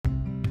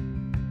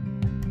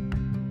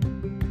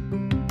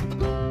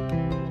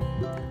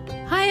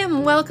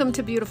and welcome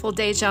to Beautiful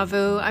Deja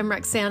Vu. I'm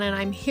Roxanne and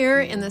I'm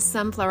here in the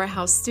Sunflower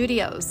House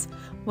Studios,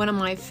 one of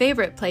my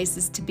favorite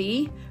places to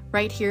be,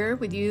 right here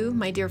with you,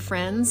 my dear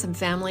friends and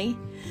family.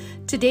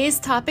 Today's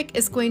topic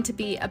is going to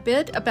be a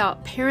bit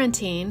about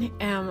parenting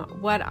and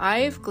what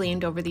I've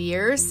gleaned over the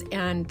years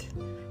and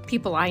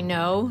people I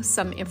know,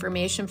 some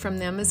information from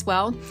them as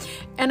well.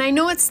 And I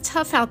know it's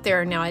tough out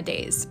there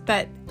nowadays,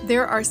 but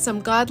there are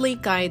some godly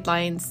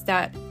guidelines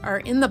that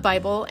are in the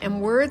Bible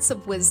and words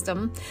of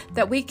wisdom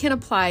that we can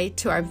apply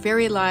to our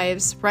very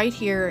lives right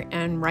here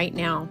and right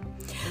now.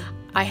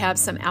 I have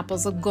some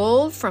apples of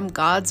gold from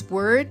God's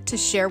Word to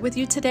share with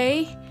you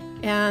today.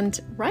 And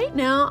right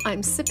now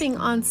I'm sipping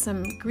on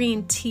some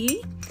green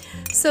tea.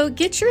 So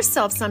get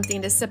yourself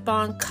something to sip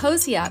on,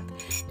 cozy up,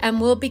 and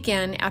we'll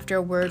begin after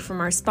a word from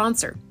our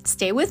sponsor.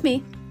 Stay with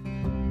me.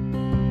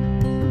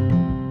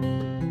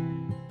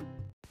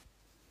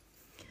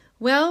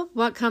 Well,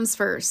 what comes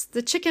first,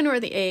 the chicken or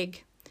the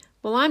egg?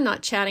 Well, I'm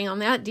not chatting on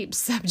that deep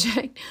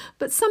subject,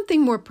 but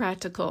something more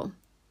practical.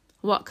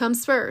 What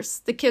comes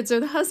first, the kids or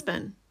the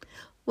husband?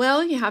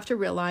 Well, you have to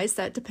realize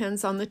that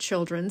depends on the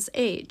children's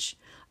age.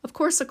 Of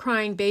course, a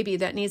crying baby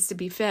that needs to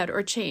be fed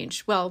or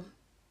changed, well,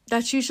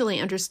 that's usually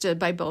understood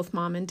by both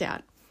mom and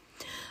dad.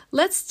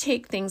 Let's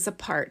take things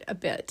apart a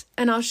bit,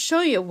 and I'll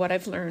show you what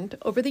I've learned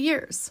over the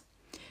years.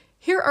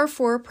 Here are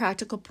 4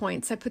 practical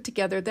points I put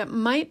together that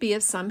might be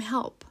of some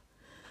help.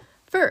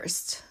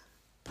 First,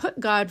 put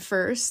God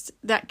first.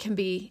 That can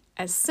be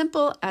as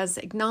simple as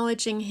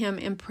acknowledging Him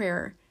in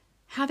prayer,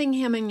 having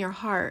Him in your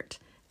heart,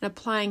 and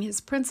applying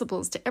His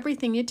principles to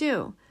everything you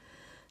do.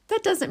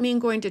 That doesn't mean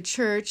going to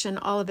church and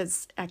all of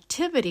its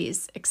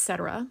activities,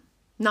 etc.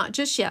 Not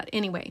just yet,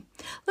 anyway.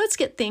 Let's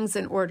get things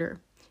in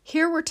order.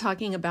 Here we're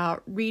talking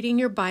about reading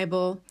your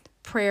Bible,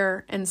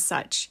 prayer, and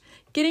such.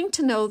 Getting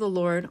to know the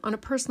Lord on a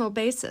personal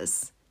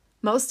basis.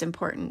 Most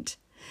important.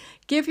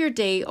 Give your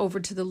day over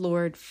to the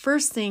Lord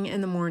first thing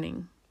in the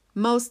morning.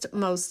 Most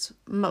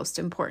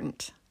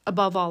important,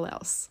 above all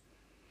else.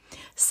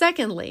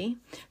 Secondly,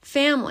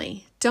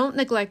 family. Don't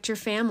neglect your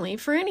family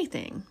for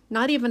anything,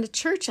 not even a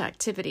church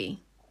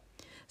activity.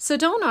 So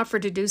don't offer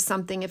to do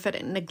something if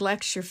it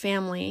neglects your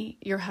family,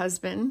 your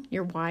husband,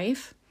 your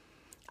wife.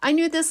 I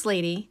knew this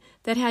lady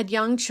that had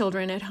young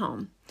children at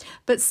home,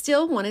 but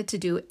still wanted to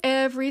do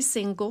every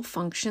single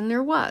function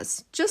there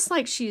was, just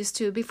like she used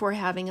to before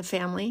having a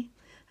family.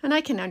 And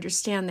I can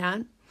understand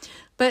that.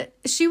 But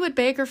she would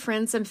beg her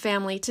friends and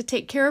family to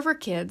take care of her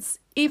kids,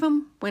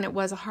 even when it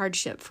was a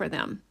hardship for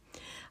them.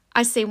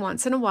 I say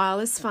once in a while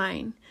is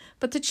fine,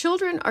 but the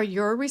children are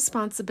your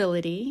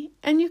responsibility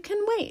and you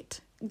can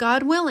wait.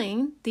 God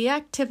willing, the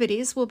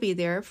activities will be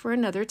there for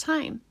another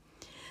time.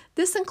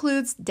 This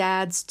includes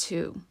dads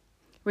too.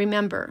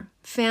 Remember,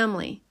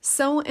 family,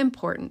 so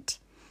important.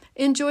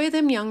 Enjoy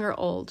them young or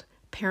old.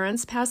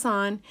 Parents pass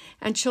on,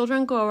 and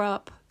children grow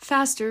up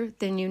faster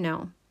than you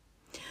know.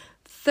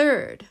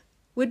 Third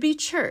would be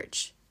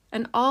church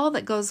and all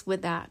that goes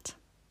with that.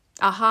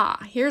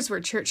 Aha, here's where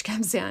church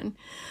comes in.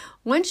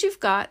 Once you've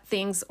got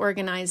things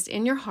organized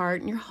in your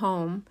heart and your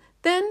home,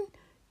 then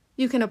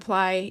you can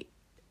apply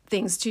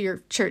things to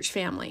your church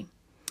family.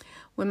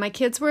 When my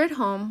kids were at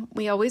home,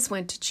 we always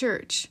went to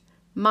church.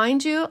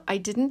 Mind you, I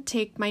didn't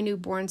take my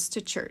newborns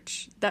to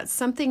church. That's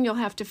something you'll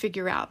have to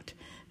figure out.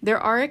 There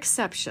are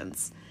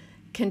exceptions,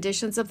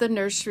 conditions of the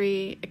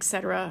nursery,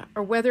 etc.,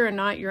 or whether or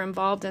not you're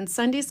involved in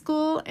Sunday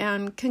school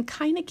and can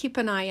kind of keep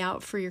an eye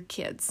out for your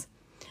kids.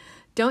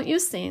 Don't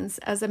use things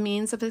as a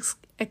means of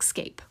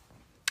escape,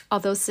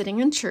 although sitting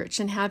in church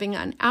and having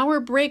an hour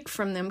break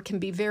from them can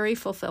be very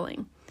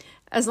fulfilling,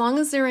 as long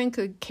as they're in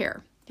good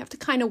care. You have to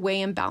kind of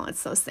weigh and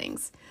balance those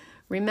things.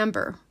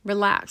 Remember,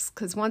 relax,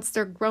 because once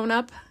they're grown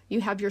up,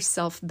 you have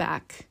yourself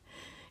back.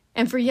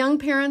 And for young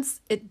parents,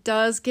 it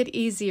does get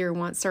easier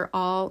once they're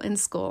all in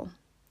school.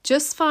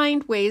 Just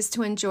find ways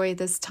to enjoy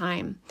this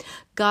time.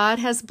 God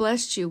has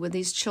blessed you with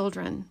these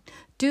children.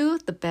 Do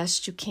the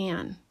best you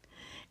can.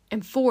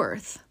 And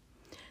fourth,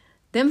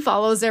 then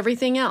follows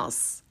everything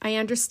else. I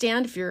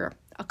understand if you're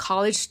a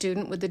college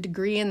student with a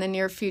degree in the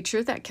near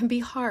future, that can be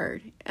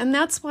hard. And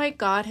that's why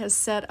God has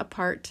set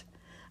apart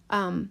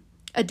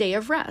a day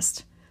of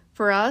rest.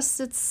 For us,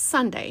 it's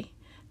Sunday,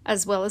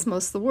 as well as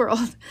most of the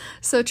world.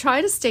 So try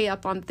to stay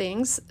up on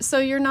things so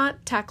you're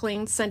not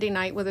tackling Sunday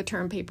night with a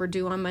term paper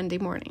due on Monday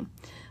morning.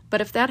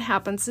 But if that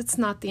happens, it's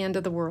not the end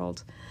of the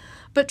world.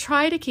 But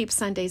try to keep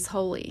Sundays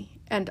holy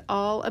and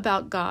all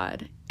about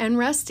God and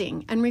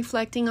resting and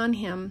reflecting on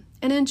Him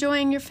and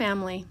enjoying your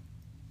family.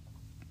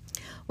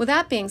 With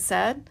that being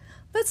said,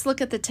 let's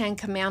look at the 10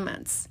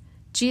 Commandments.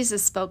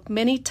 Jesus spoke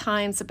many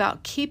times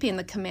about keeping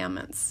the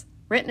commandments,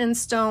 written in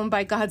stone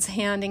by God's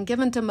hand and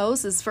given to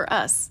Moses for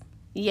us.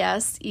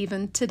 Yes,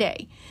 even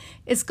today.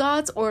 It's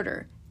God's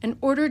order, and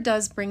order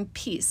does bring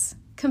peace.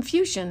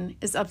 Confusion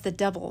is of the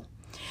devil.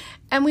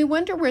 And we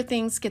wonder where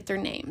things get their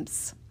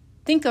names.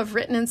 Think of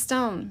written in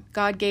stone.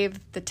 God gave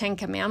the 10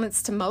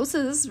 Commandments to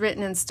Moses,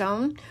 written in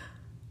stone.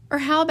 Or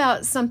how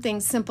about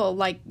something simple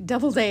like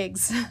deviled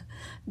eggs?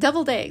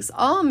 Deviled eggs,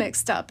 all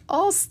mixed up,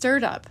 all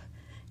stirred up.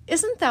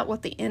 Isn't that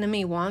what the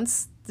enemy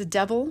wants? The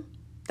devil,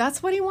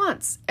 that's what he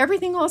wants.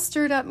 Everything all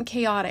stirred up and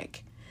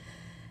chaotic.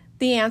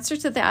 The answer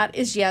to that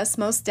is yes,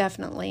 most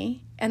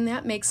definitely, and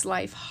that makes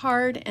life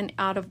hard and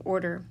out of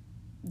order.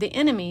 The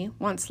enemy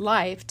wants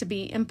life to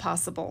be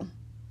impossible.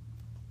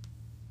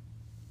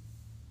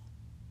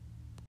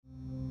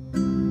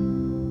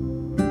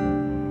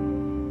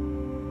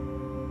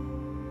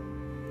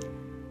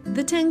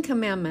 The Ten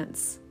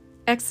Commandments,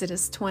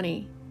 Exodus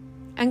 20.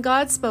 And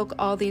God spoke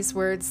all these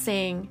words,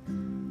 saying,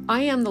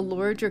 I am the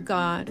Lord your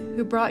God,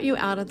 who brought you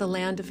out of the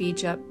land of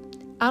Egypt,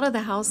 out of the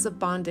house of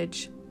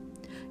bondage.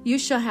 You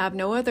shall have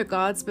no other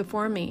gods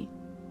before me.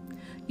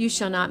 You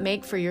shall not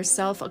make for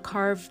yourself a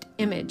carved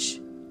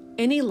image,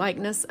 any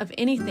likeness of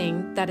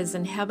anything that is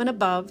in heaven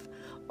above,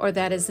 or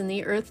that is in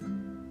the earth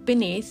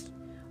beneath,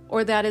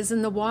 or that is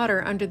in the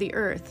water under the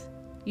earth.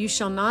 You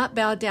shall not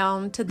bow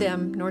down to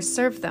them nor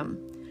serve them.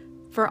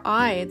 For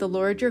I, the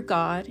Lord your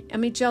God,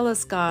 am a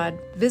jealous God,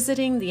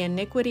 visiting the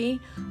iniquity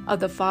of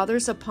the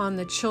fathers upon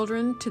the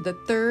children to the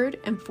third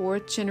and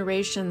fourth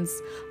generations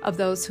of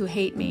those who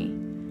hate me,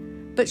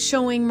 but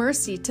showing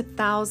mercy to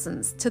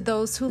thousands, to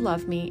those who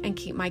love me and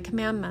keep my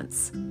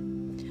commandments.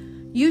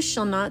 You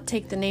shall not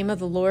take the name of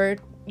the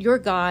Lord your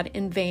God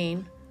in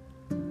vain,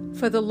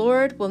 for the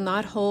Lord will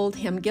not hold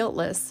him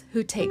guiltless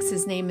who takes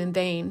his name in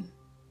vain.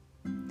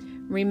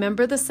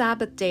 Remember the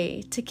Sabbath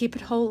day to keep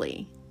it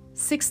holy.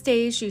 6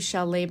 days you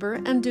shall labor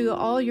and do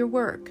all your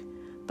work,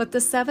 but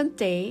the seventh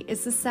day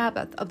is the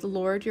Sabbath of the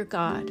Lord your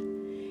God.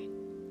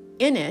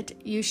 In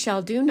it you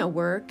shall do no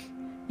work,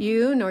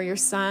 you, nor your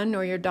son,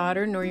 nor your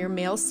daughter, nor your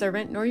male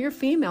servant, nor your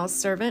female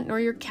servant, nor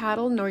your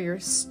cattle, nor your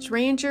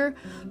stranger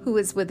who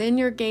is within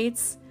your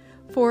gates.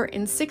 For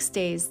in 6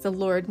 days the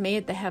Lord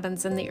made the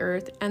heavens and the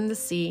earth and the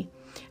sea,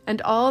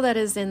 and all that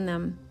is in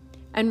them,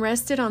 and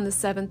rested on the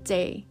seventh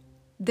day.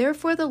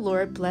 Therefore the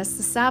Lord blessed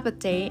the Sabbath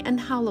day and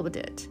hallowed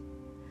it.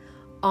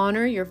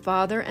 Honor your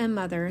father and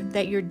mother,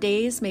 that your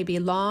days may be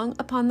long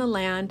upon the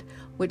land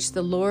which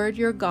the Lord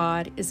your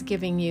God is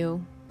giving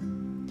you.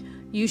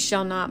 You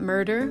shall not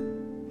murder.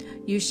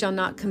 You shall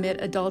not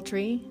commit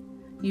adultery.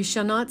 You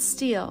shall not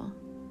steal.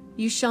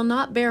 You shall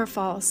not bear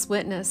false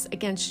witness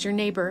against your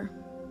neighbor.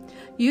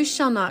 You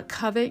shall not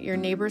covet your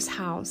neighbor's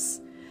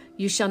house.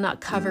 You shall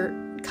not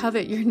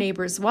covet your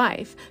neighbor's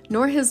wife,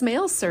 nor his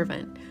male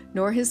servant,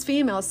 nor his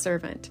female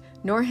servant,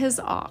 nor his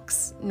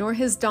ox, nor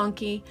his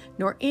donkey,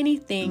 nor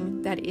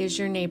anything that is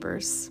your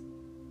neighbor's.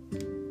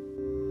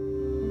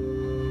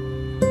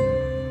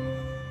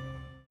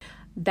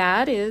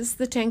 That is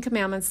the 10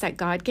 Commandments that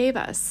God gave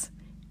us.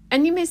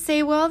 And you may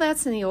say, well,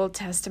 that's in the Old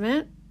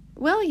Testament.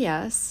 Well,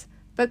 yes,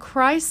 but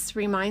Christ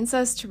reminds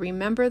us to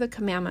remember the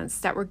commandments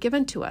that were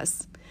given to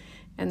us.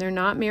 And they're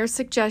not mere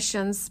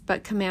suggestions,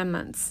 but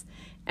commandments.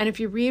 And if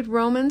you read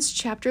Romans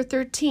chapter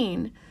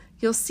 13,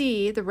 you'll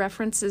see the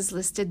references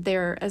listed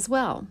there as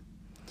well.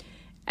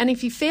 And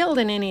if you failed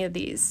in any of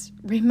these,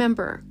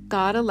 remember,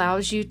 God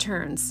allows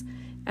U-turns.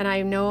 And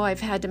I know I've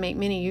had to make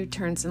many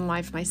U-turns in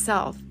life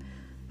myself.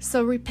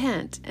 So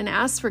repent and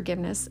ask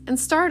forgiveness and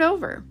start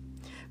over.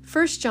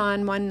 1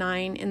 John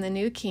 1:9 in the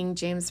New King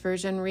James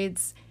Version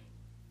reads,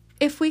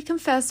 If we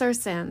confess our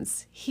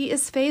sins, he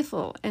is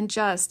faithful and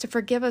just to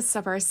forgive us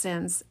of our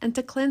sins and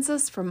to cleanse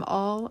us from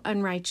all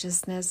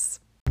unrighteousness.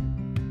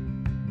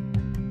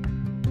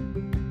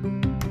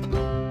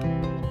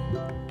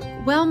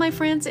 Well, my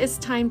friends, it's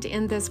time to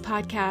end this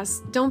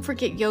podcast. Don't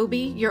forget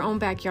Yobi, your own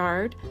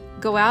backyard.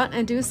 Go out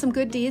and do some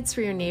good deeds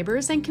for your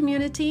neighbors and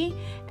community.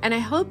 And I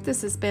hope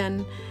this has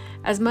been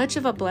as much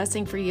of a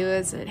blessing for you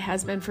as it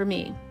has been for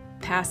me.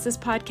 Pass this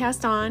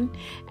podcast on.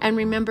 And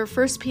remember,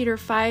 1 Peter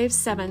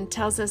 5:7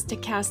 tells us to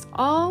cast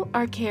all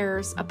our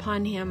cares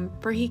upon him,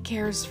 for he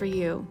cares for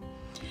you.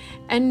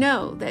 And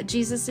know that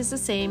Jesus is the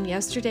same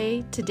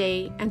yesterday,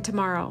 today, and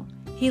tomorrow.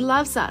 He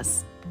loves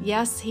us.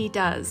 Yes, he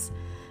does.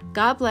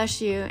 God bless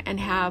you and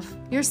have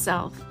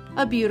yourself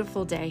a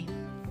beautiful day.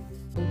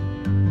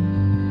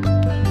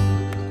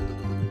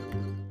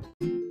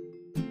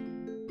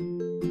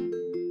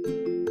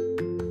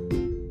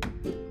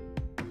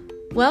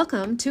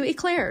 Welcome to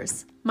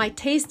Eclairs, my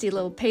tasty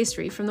little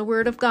pastry from the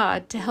Word of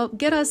God to help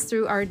get us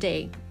through our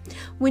day.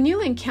 When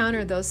you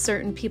encounter those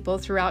certain people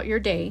throughout your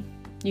day,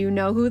 you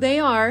know who they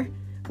are,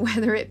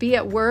 whether it be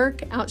at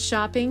work, out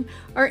shopping,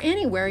 or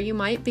anywhere you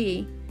might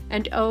be.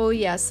 And oh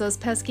yes, those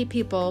pesky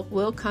people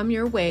will come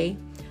your way.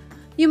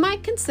 You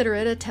might consider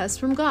it a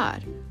test from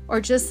God, or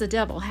just the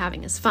devil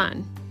having his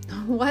fun.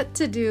 What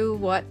to do?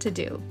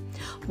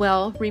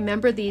 Well,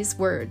 remember these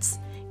words,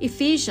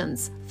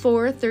 Ephesians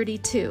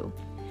 4:32.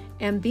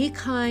 And be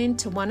kind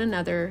to one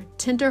another,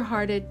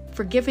 tender-hearted,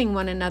 forgiving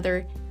one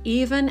another,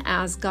 even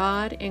as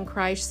God in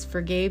Christ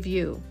forgave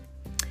you.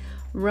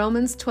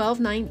 Romans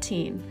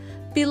 12:19.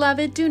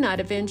 Beloved, do not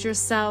avenge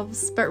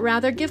yourselves, but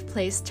rather give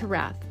place to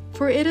wrath.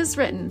 For it is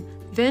written,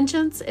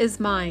 Vengeance is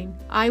mine,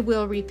 I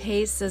will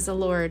repay, says the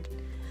Lord.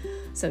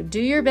 So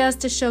do your best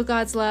to show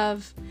God's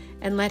love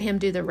and let him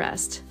do the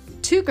rest.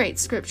 2 great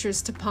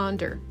scriptures to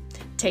ponder.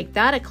 Take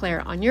that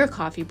eclair on your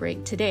coffee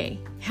break today.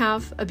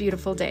 Have a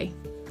beautiful day.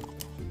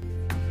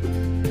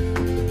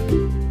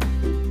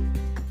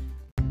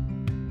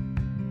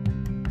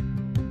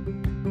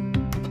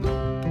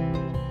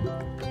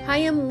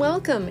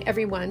 Welcome,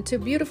 everyone, to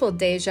Beautiful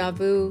Deja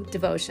Vu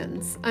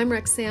Devotions. I'm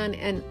Roxanne,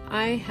 and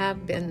I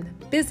have been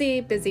busy.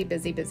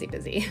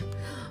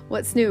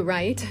 What's new,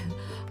 right?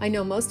 I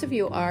know most of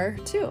you are,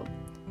 too,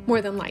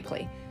 more than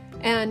likely.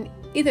 And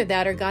either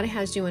that or God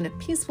has you in a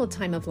peaceful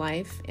time of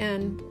life,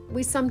 and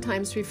we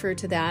sometimes refer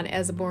to that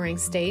as a boring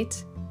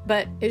state,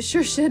 but it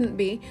sure shouldn't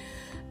be.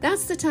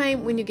 That's the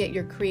time when you get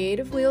your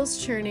creative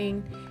wheels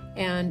churning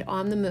and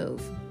on the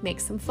move. Make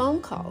some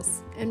phone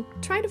calls and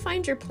try to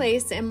find your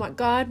place and what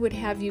God would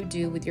have you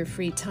do with your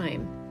free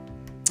time.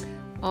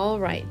 All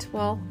right,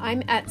 well,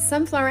 I'm at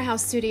Sunflower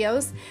House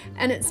Studios,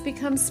 and it's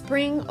become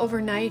spring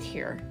overnight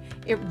here.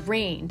 It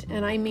rained,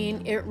 and I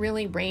mean it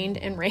really rained,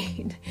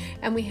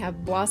 and we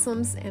have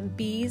blossoms and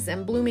bees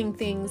and blooming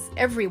things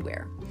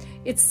everywhere.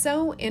 It's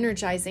so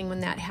energizing when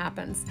that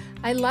happens.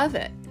 I love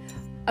it.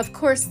 Of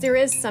course, there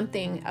is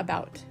something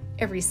about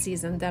every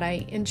season that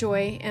I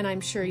enjoy, and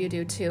I'm sure you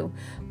do too.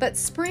 But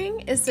spring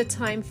is the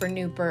time for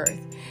new birth,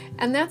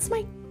 and that's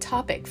my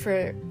topic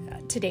for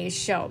today's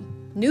show.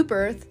 New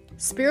birth,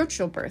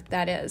 spiritual birth,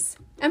 that is,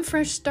 and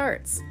fresh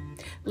starts.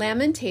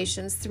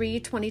 Lamentations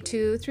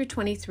 3:22 through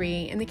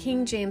 23 in the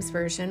King James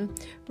Version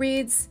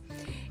reads,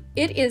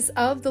 "It is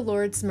of the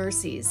Lord's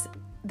mercies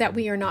that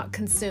we are not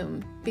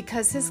consumed,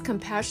 because his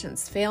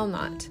compassions fail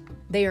not.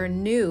 They are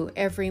new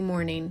every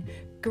morning.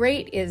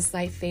 Great is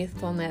thy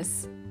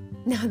faithfulness."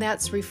 Now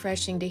that's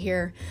refreshing to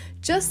hear,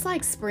 just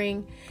like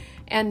spring.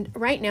 And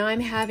right now I'm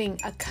having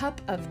a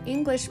cup of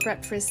English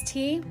breakfast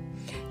tea.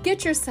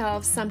 Get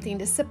yourself something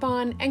to sip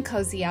on and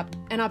cozy up,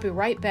 and I'll be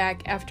right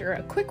back after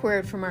a quick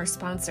word from our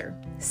sponsor.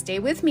 Stay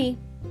with me.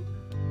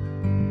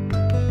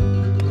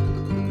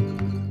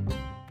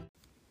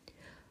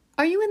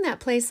 Are you in that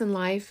place in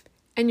life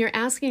and you're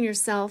asking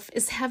yourself,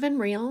 is heaven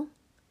real?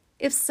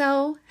 If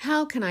so,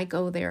 how can I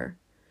go there?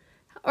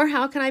 Or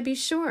how can I be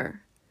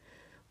sure?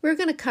 We're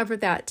going to cover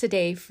that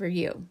today for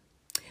you.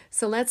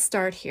 So let's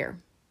start here.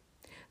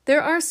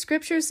 There are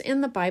scriptures in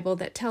the Bible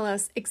that tell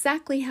us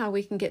exactly how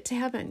we can get to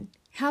heaven,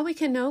 how we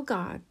can know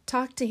God,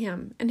 talk to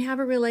him, and have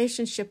a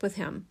relationship with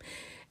him.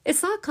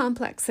 It's not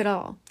complex at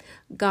all.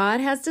 God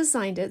has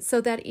designed it so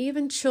that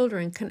even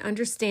children can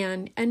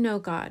understand and know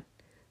God.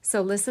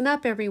 So listen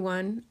up,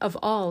 everyone, of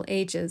all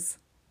ages.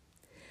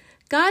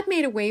 God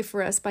made a way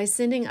for us by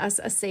sending us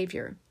a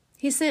Savior.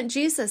 He sent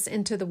Jesus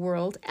into the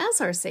world as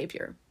our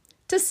Savior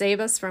to save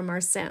us from our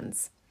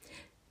sins.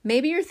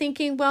 Maybe you're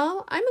thinking,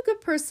 well, I'm a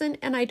good person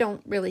and I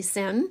don't really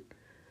sin.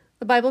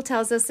 The Bible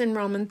tells us in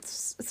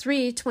Romans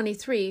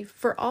 3:23,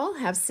 "For all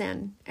have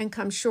sinned and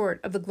come short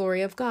of the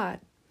glory of God."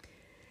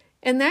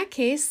 In that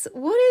case,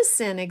 what is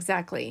sin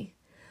exactly?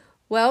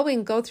 Well, we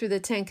can go through the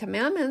 10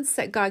 Commandments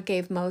that God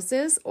gave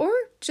Moses, or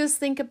just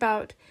think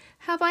about,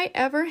 have I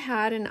ever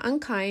had an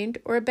unkind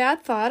or a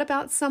bad thought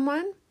about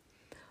someone?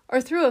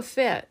 Or threw a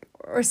fit,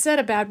 or said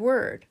a bad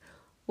word?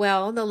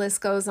 Well, the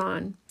list goes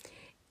on.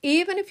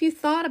 Even if you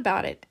thought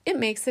about it, it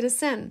makes it a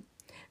sin.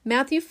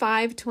 Matthew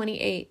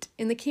 5:28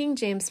 in the King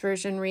James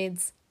Version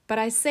reads, "But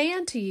I say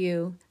unto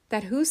you,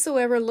 that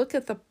whosoever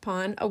looketh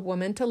upon a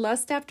woman to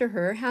lust after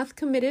her hath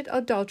committed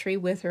adultery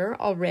with her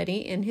already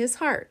in his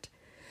heart."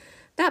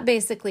 That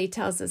basically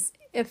tells us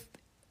if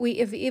we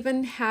have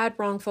even had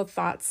wrongful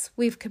thoughts,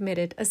 we've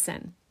committed a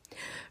sin.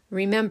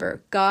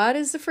 Remember, God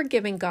is a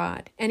forgiving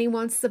God, and he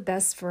wants the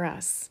best for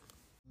us.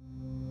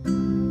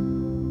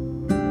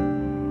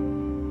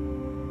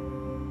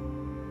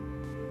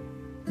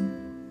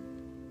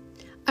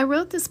 I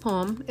wrote this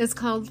poem. It's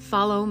called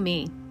Follow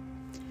Me.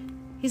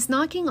 He's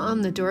knocking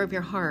on the door of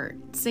your heart,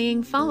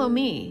 saying, follow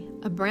me,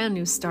 a brand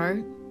new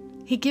start.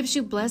 He gives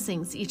you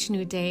blessings each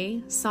new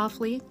day,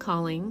 softly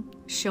calling,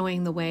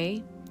 showing the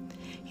way.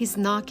 He's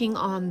knocking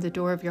on the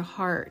door of your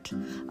heart,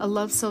 a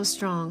love so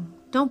strong,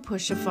 don't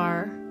push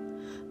afar.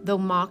 Though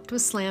mocked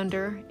with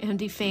slander and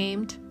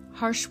defamed,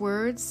 harsh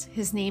words,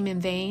 his name in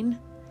vain,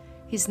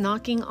 he's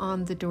knocking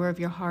on the door of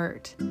your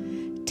heart.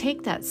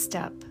 Take that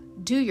step,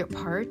 do your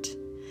part.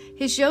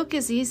 His yoke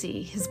is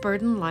easy, his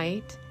burden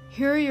light.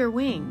 Here are your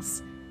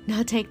wings.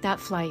 Now take that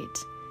flight.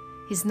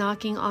 He's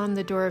knocking on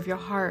the door of your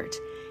heart.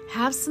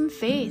 Have some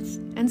faith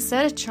and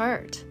set a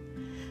chart.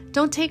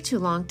 Don't take too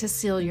long to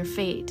seal your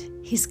fate.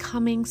 He's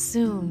coming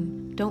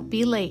soon. Don't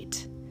be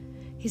late.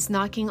 He's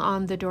knocking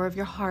on the door of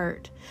your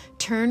heart.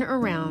 Turn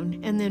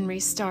around and then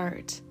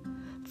restart.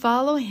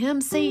 Follow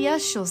him, say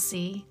yes, you'll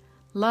see.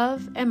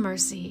 Love and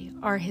mercy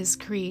are his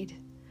creed.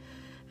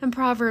 And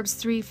Proverbs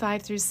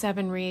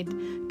 3:5-7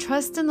 read,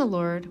 "Trust in the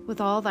Lord with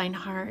all thine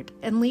heart,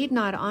 and lead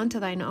not unto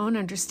thine own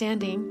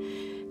understanding.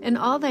 In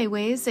all thy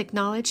ways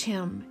acknowledge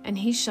him, and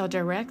he shall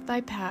direct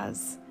thy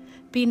paths.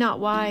 Be not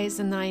wise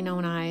in thine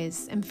own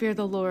eyes, and fear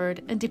the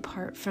Lord, and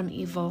depart from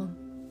evil."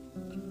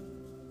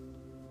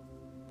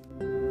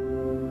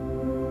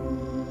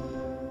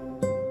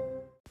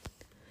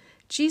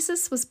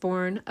 Jesus was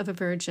born of a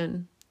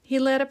virgin. He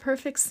led a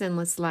perfect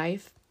sinless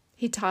life.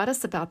 He taught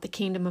us about the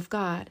kingdom of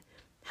God,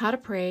 how to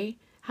pray,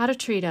 how to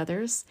treat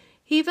others.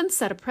 He even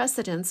set a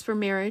precedence for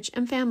marriage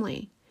and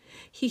family.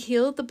 He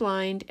healed the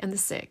blind and the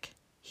sick.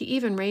 He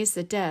even raised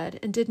the dead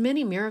and did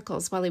many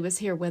miracles while he was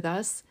here with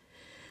us.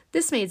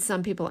 This made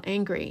some people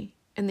angry,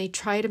 and they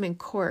tried him in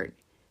court.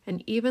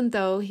 And even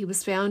though he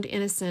was found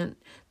innocent,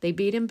 they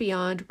beat him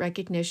beyond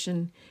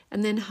recognition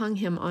and then hung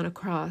him on a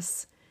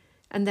cross.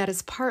 And that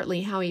is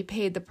partly how he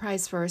paid the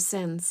price for our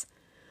sins.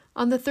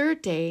 On the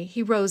third day,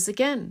 he rose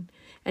again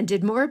and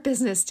did more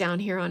business down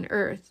here on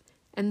earth,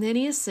 and then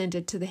he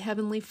ascended to the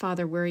heavenly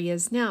Father where he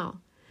is now.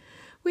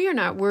 We are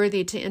not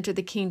worthy to enter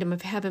the kingdom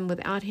of heaven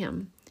without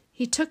him.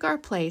 He took our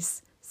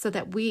place so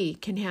that we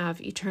can have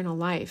eternal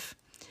life.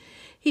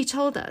 He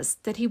told us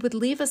that he would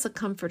leave us a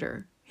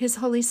comforter, his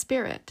Holy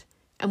Spirit,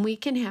 and we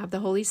can have the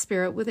Holy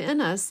Spirit within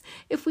us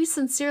if we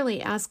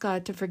sincerely ask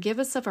God to forgive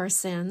us of our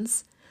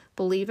sins,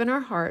 believe in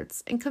our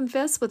hearts, and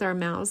confess with our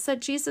mouths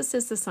that Jesus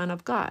is the Son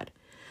of God.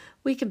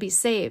 We can be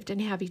saved and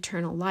have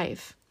eternal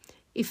life.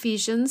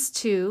 Ephesians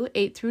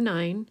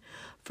 2:8-9,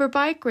 "For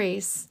by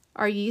grace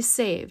are ye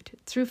saved,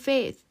 through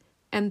faith,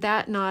 and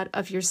that not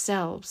of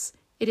yourselves.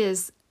 It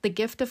is the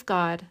gift of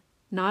God,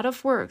 not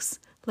of works,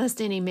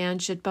 lest any man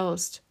should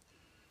boast."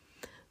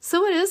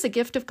 So it is a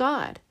gift of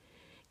God.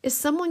 If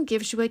someone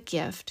gives you a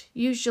gift,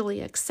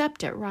 usually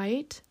accept it,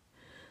 right?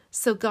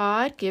 So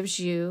God gives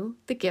you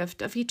the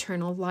gift of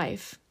eternal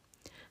life.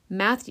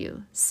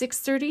 Matthew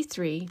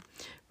 6:33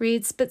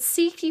 reads, "But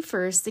seek ye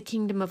first the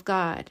kingdom of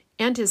God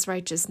and his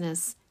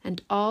righteousness,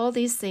 and all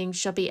these things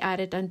shall be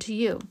added unto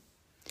you."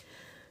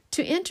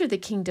 To enter the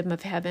kingdom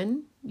of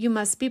heaven, you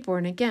must be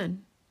born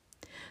again.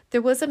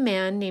 There was a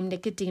man named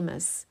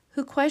Nicodemus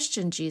who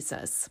questioned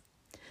Jesus.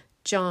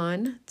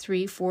 John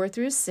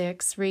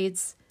 3:4-6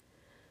 reads,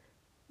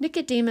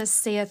 "Nicodemus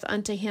saith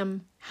unto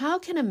him, How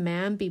can a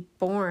man be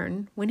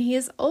born when he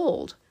is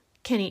old?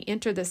 Can he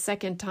enter the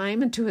second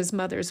time into his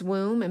mother's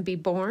womb and be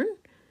born?"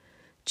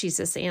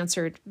 Jesus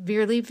answered,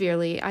 "Verily,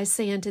 verily, I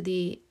say unto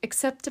thee,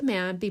 except a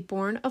man be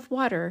born of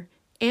water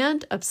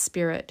and of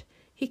spirit,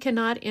 he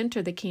cannot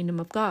enter the kingdom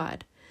of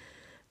God.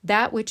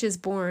 That which is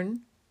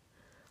born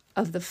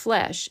of the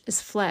flesh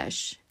is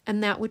flesh,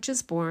 and that which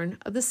is born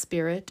of the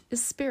Spirit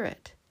is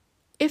spirit."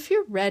 If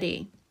you're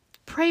ready,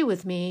 pray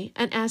with me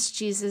and ask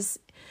Jesus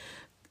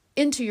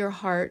into your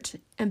heart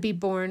and be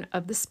born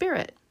of the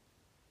Spirit.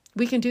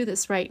 We can do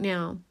this right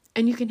now,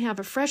 and you can have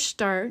a fresh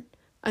start,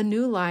 a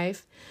new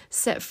life,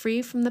 set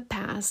free from the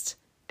past,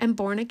 and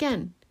born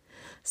again.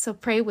 So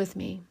pray with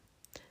me.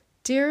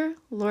 Dear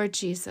Lord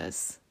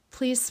Jesus,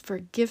 please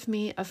forgive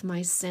me of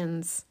my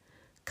sins.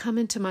 Come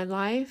into my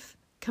life,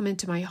 come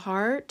into my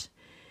heart,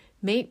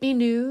 make me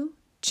new,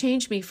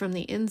 change me from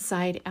the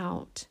inside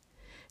out.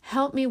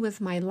 Help me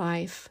with my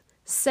life,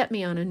 set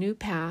me on a new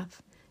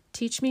path,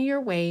 teach me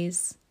your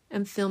ways,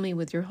 and fill me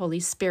with your Holy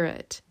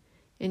Spirit.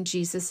 In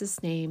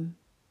Jesus' name,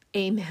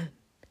 amen.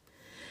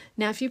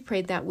 Now, if you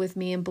prayed that with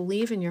me and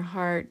believe in your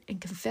heart and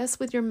confess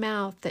with your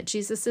mouth that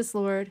Jesus is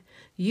Lord,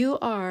 you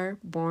are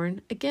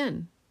born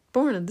again,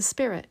 born of the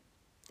Spirit.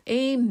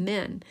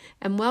 Amen,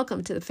 and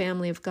welcome to the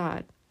family of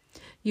God.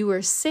 You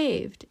are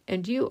saved,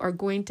 and you are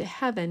going to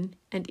heaven,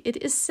 and it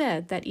is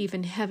said that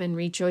even heaven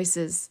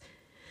rejoices.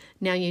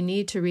 Now you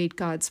need to read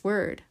God's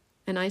Word,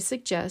 and I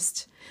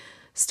suggest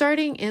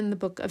starting in the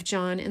book of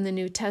John in the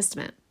New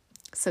Testament.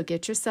 So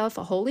get yourself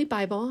a Holy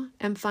Bible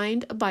and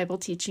find a Bible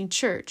teaching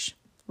church.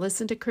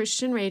 Listen to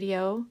Christian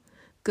radio,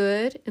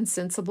 good and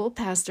sensible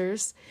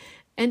pastors,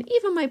 and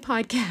even my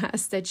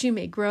podcast, that you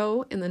may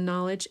grow in the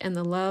knowledge and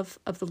the love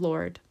of the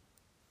Lord.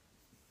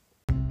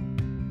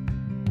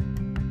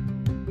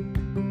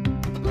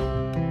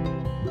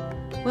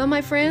 Well,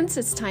 my friends,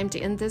 it's time to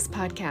end this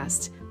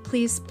podcast.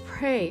 Please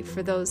pray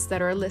for those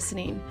that are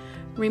listening.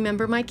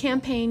 Remember my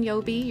campaign,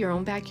 Yobi, Your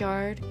Own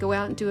Backyard. Go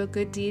out and do a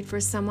good deed for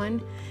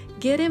someone.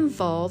 Get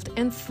involved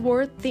and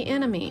thwart the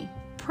enemy.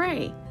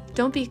 Pray.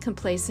 Don't be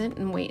complacent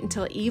and wait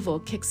until evil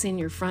kicks in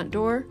your front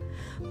door.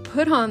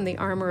 Put on the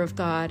armor of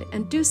God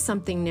and do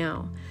something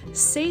now.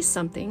 Say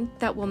something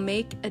that will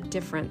make a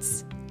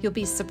difference. You'll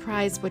be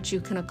surprised what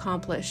you can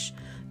accomplish.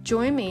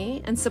 Join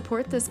me and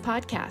support this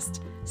podcast.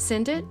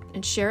 Send it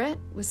and share it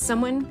with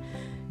someone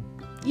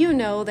you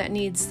know that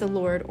needs the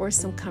Lord or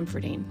some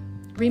comforting.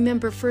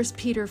 Remember 1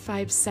 Peter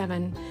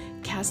 5:7,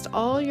 "Cast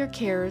all your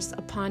cares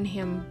upon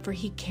him, for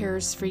he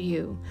cares for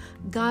you."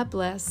 God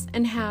bless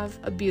and have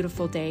a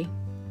beautiful day.